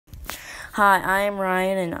Hi, I am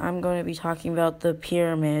Ryan, and I'm going to be talking about the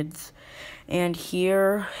pyramids. And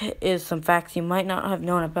here is some facts you might not have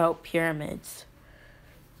known about pyramids.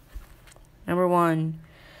 Number one,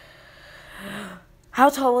 how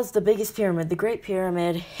tall is the biggest pyramid? The Great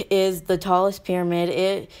Pyramid is the tallest pyramid.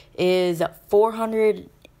 It is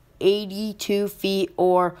 482 feet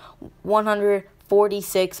or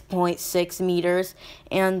 146.6 meters,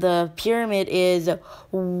 and the pyramid is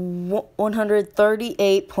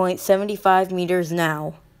 138.75 meters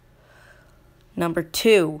now. Number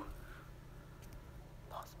two,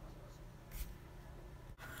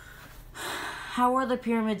 how were the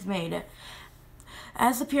pyramids made?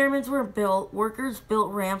 As the pyramids were built, workers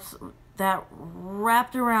built ramps that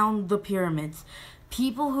wrapped around the pyramids.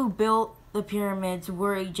 People who built the pyramids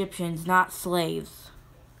were Egyptians, not slaves.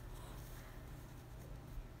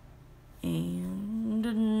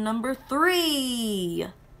 And number three.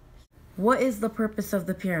 What is the purpose of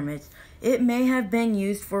the pyramids? It may have been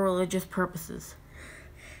used for religious purposes.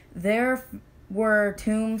 There were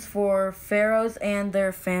tombs for pharaohs and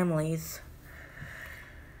their families.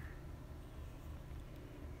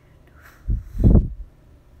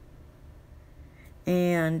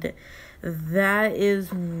 And that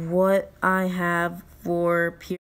is what I have for